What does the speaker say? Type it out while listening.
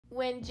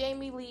When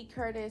Jamie Lee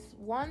Curtis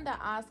won the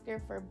Oscar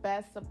for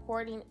Best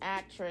Supporting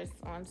Actress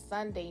on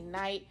Sunday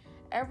night,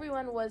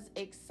 everyone was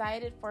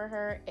excited for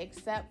her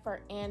except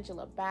for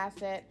Angela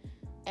Bassett,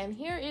 and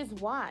here is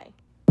why.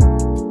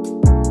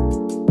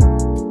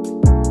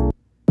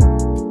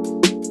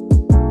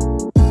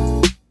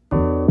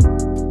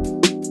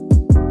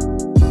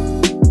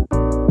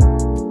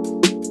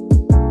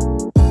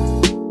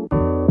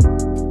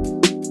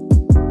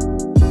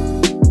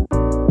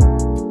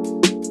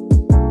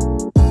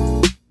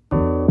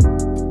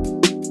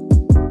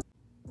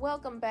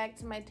 Welcome back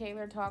to my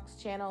Taylor Talks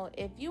channel.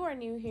 If you are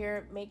new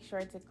here, make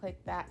sure to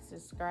click that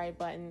subscribe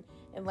button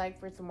and like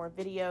for some more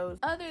videos.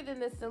 Other than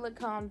the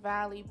Silicon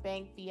Valley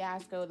Bank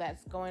fiasco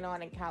that's going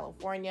on in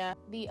California,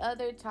 the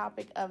other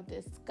topic of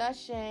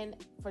discussion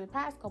for the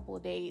past couple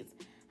of days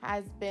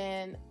has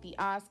been the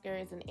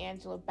Oscars and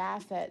Angela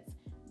Bassett's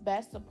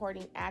Best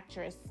Supporting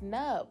Actress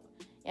snub.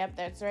 Yep,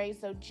 that's right.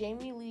 So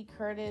Jamie Lee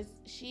Curtis,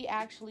 she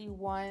actually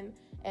won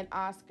an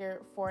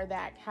Oscar for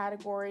that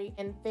category,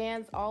 and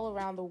fans all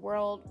around the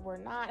world were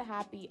not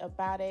happy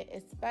about it,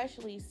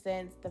 especially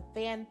since the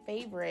fan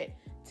favorite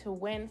to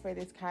win for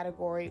this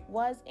category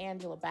was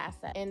Angela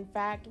Bassett. In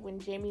fact,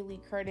 when Jamie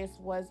Lee Curtis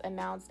was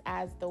announced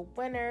as the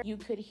winner, you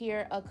could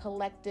hear a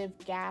collective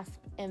gasp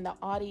in the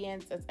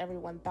audience as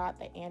everyone thought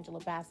that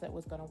Angela Bassett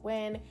was going to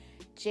win.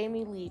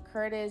 Jamie Lee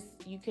Curtis,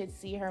 you could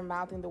see her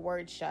mouthing the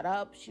word "shut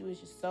up." She was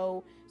just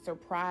so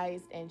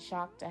surprised and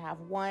shocked to have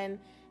won.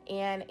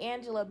 And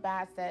Angela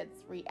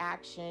Bassett's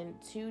reaction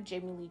to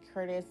Jamie Lee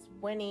Curtis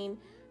winning,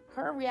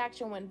 her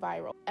reaction went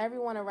viral.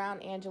 Everyone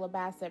around Angela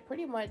Bassett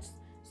pretty much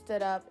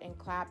stood up and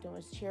clapped and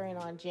was cheering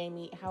on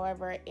Jamie.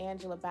 However,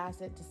 Angela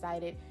Bassett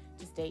decided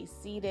to stay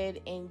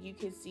seated, and you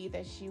could see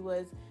that she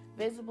was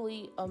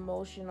visibly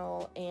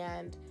emotional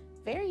and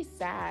very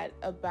sad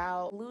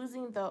about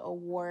losing the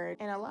award.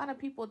 And a lot of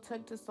people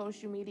took to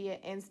social media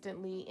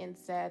instantly and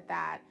said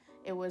that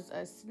it was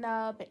a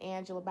snub.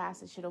 Angela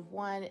Bassett should have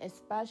won,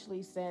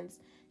 especially since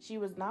she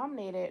was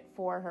nominated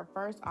for her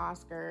first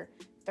Oscar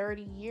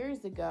 30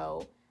 years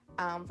ago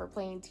for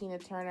playing Tina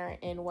Turner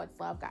in What's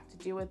Love Got to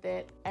Do with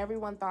It.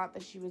 Everyone thought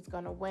that she was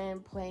going to win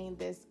playing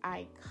this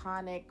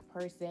iconic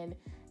person,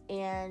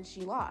 and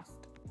she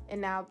lost. And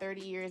now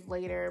 30 years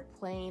later,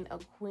 playing a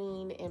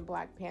queen in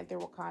Black Panther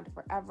Wakanda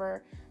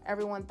Forever,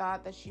 everyone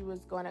thought that she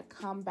was going to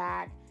come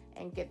back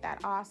and get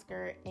that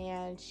Oscar,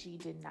 and she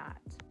did not.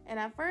 And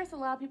at first, a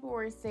lot of people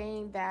were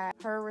saying that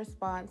her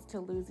response to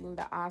losing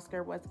the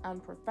Oscar was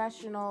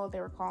unprofessional. They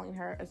were calling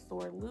her a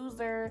sore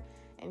loser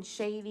and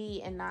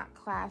shady and not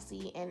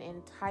classy and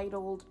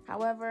entitled.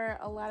 However,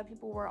 a lot of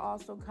people were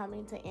also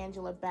coming to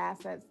Angela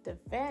Bassett's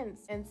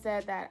defense and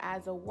said that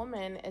as a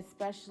woman,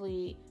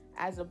 especially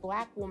as a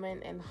Black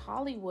woman in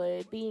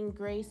Hollywood, being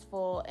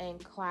graceful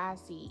and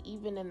classy,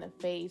 even in the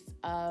face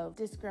of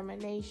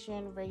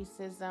discrimination,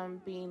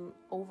 racism, being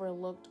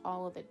overlooked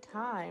all of the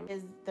time,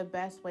 is the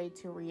best way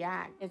to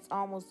react. It's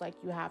almost like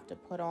you have to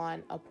put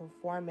on a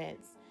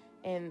performance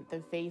in the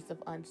face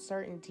of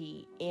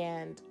uncertainty.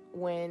 And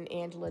when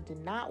Angela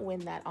did not win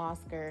that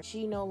Oscar,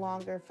 she no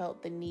longer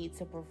felt the need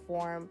to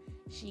perform.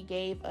 She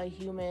gave a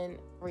human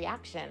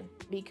reaction.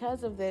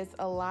 Because of this,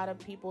 a lot of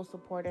people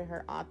supported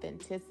her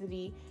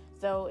authenticity.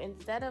 So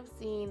instead of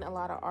seeing a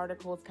lot of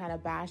articles kind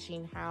of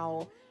bashing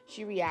how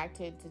she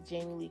reacted to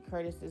Jamie Lee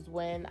Curtis's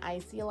win, I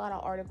see a lot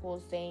of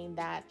articles saying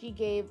that she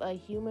gave a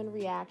human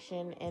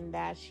reaction and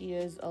that she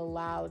is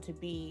allowed to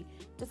be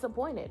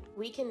disappointed.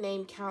 We can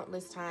name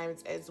countless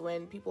times as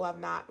when people have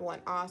not won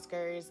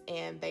Oscars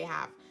and they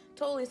have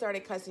totally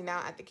started cussing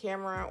out at the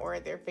camera, or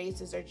their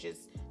faces are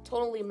just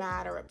totally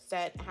mad or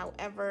upset.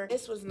 However,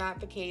 this was not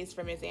the case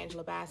for Ms.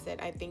 Angela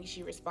Bassett. I think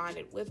she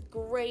responded with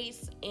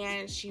grace,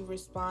 and she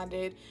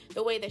responded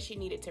the way that she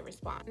needed to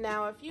respond.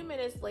 Now, a few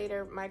minutes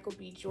later, Michael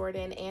B.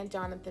 Jordan and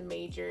Jonathan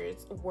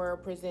Majors were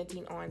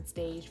presenting on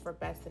stage for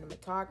Best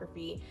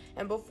Cinematography,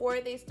 and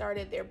before they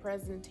started their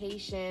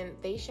presentation,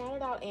 they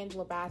shouted out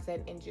Angela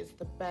Bassett in just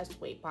the best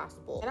way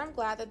possible. And I'm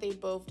glad that they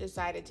both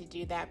decided to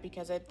do that,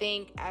 because I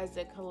think as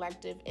a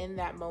collective in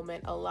that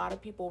moment, a lot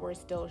of people were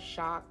still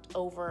shocked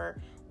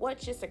over what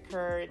just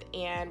occurred.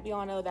 And we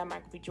all know that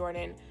Michael B.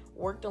 Jordan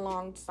worked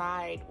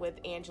alongside with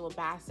Angela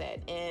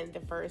Bassett in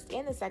the first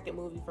and the second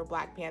movie for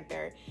Black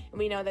Panther. And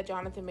we know that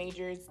Jonathan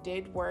Majors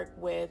did work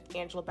with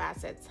Angela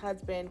Bassett's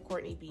husband,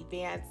 Courtney B.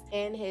 Vance,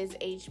 in his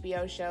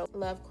HBO show,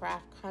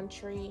 Lovecraft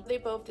Country. They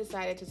both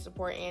decided to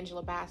support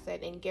Angela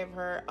Bassett and give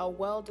her a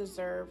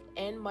well-deserved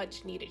and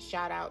much-needed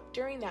shout-out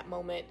during that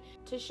moment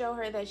to show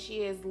her that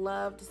she is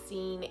loved,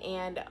 seen,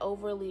 and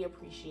overly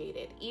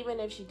appreciated, even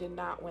if she did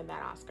not win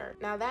that Oscar.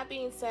 Now, that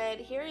being said,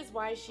 here is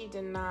why she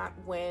did not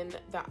win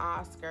the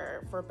Oscar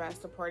for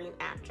Best Supporting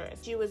Actress.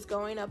 She was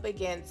going up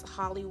against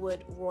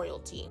Hollywood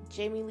royalty.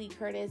 Jamie Lee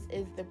Curtis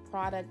is the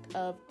product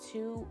of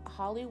two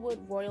Hollywood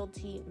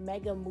royalty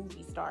mega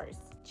movie stars.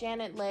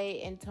 Janet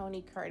Leigh and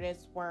Tony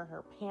Curtis were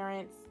her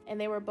parents, and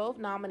they were both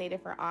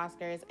nominated for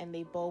Oscars, and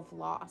they both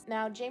lost.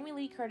 Now, Jamie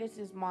Lee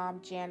Curtis's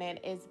mom,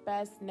 Janet, is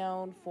best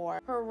known for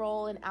her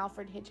role in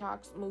Alfred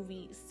Hitchcock's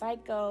movie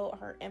Psycho.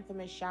 Her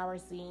infamous shower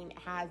scene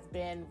has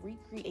been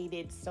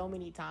recreated so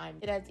many times.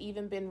 It has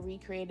even been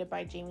recreated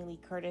by Jamie Lee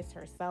Curtis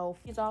herself.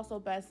 She's also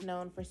best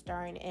known for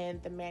starring in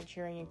The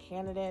Manchurian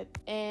Candidate.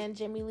 And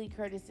Jamie Lee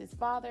Curtis's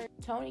father,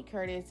 Tony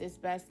Curtis, is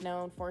best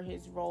known for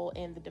his role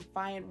in The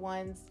Defiant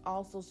Ones,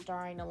 also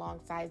starring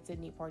alongside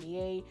Sidney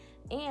Poitier,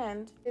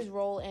 and his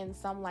role in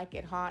Some Like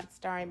It Hot,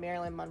 starring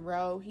Marilyn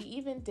Monroe. He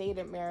even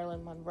dated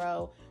Marilyn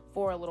Monroe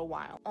for a little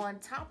while. On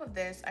top of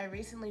this, I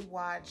recently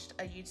watched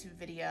a YouTube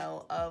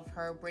video of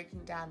her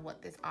breaking down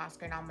what this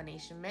Oscar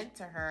nomination meant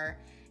to her,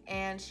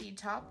 and she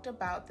talked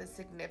about the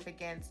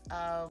significance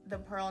of the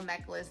pearl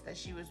necklace that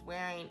she was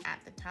wearing at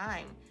the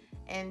time.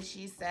 And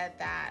she said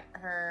that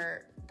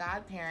her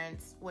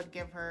godparents would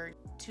give her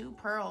 2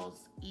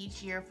 pearls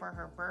each year for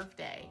her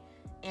birthday,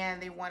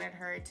 and they wanted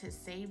her to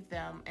save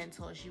them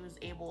until she was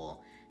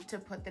able to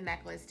put the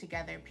necklace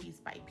together piece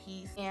by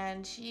piece.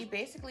 And she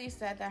basically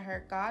said that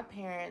her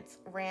godparents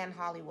ran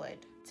Hollywood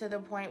to the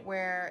point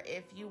where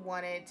if you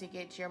wanted to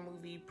get your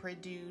movie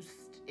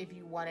produced, if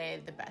you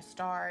wanted the best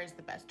stars,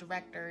 the best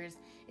directors,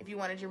 if you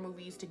wanted your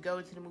movies to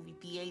go to the movie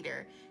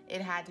theater,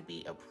 it had to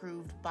be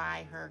approved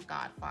by her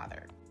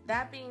godfather.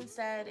 That being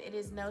said, it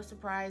is no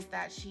surprise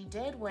that she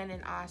did win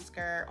an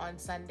Oscar on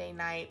Sunday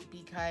night,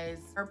 because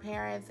her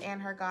parents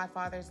and her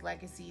godfather's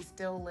legacy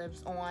still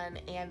lives on,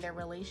 and their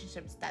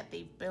relationships that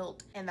they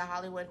built and the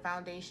Hollywood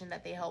Foundation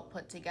that they helped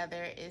put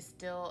together is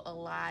still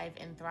alive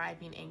and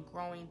thriving and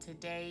growing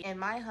today. And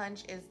my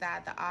hunch is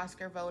that the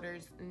Oscar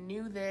voters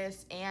knew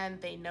this and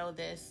they know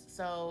this,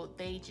 so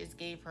they just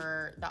gave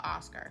her the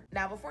Oscar.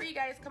 Now, before you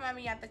guys come at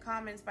me at the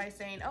comments by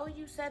saying, oh,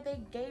 you said they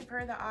gave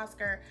her the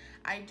Oscar,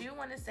 I do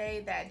want to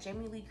say that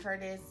Jamie Lee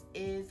Curtis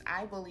is,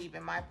 I believe,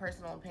 in my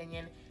personal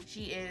opinion,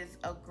 she is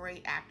a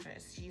great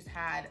actress. She's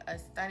had a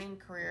stunning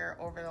career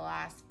over the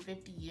last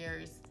 50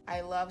 years.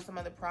 I love some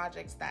of the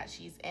projects that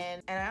she's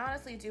in, and I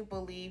honestly do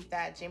believe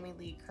that Jamie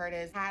Lee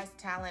Curtis has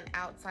talent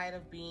outside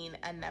of being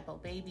a Nepo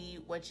baby,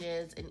 which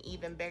is an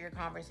even bigger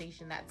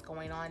conversation that's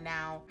going on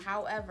now.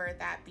 However,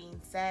 that being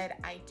said,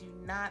 I do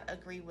not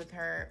agree with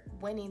her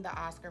winning the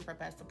Oscar for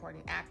Best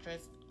Supporting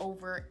Actress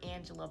over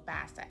Angela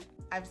Bassett.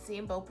 I've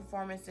seen both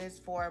performances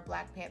for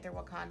Black Panther: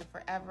 Wakanda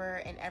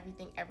Forever and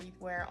Everything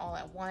Everywhere All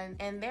at Once,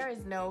 and there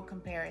is no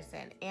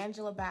comparison.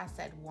 Angela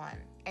Bassett won.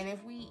 And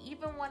if we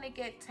even want to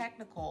get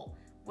technical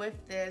with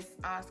this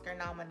Oscar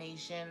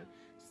nomination,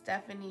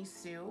 Stephanie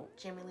Sue,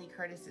 Jamie Lee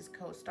Curtis's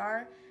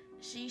co-star,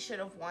 she should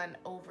have won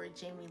over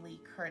Jamie Lee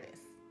Curtis.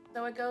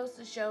 So it goes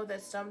to show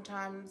that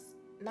sometimes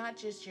not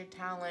just your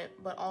talent,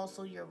 but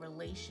also your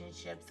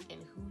relationships and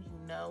who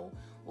you know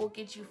will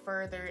get you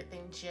further than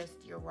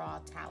just your raw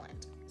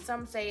talent.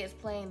 Some say it's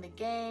playing the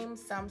game,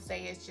 some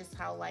say it's just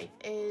how life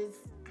is.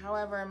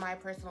 However, in my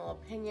personal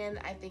opinion,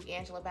 I think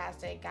Angela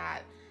Bassett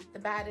got the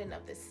bad end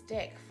of the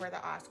stick for the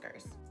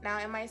Oscars. Now,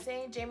 am I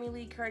saying Jamie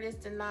Lee Curtis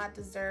did not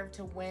deserve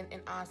to win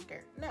an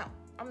Oscar? No,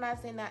 I'm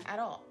not saying that at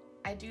all.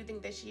 I do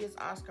think that she is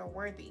Oscar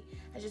worthy.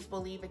 I just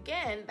believe,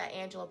 again, that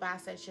Angela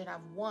Bassett should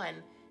have won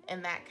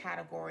in that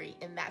category,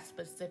 in that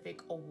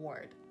specific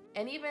award.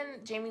 And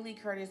even Jamie Lee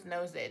Curtis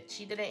knows it.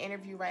 She did an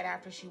interview right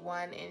after she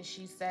won, and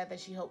she said that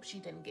she hoped she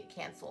didn't get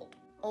canceled.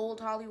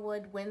 Old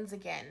Hollywood wins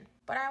again.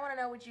 But I want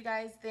to know what you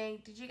guys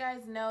think. Did you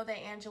guys know that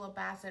Angela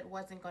Bassett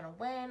wasn't going to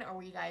win, or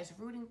were you guys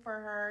rooting for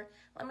her?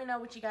 Let me know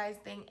what you guys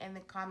think in the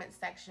comment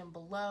section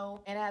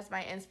below. And as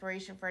my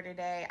inspiration for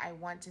today, I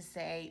want to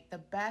say the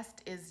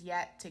best is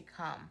yet to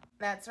come.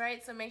 That's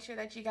right, so make sure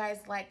that you guys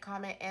like,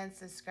 comment, and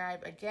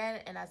subscribe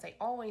again. And as I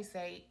always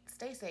say,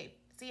 stay safe.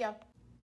 See ya.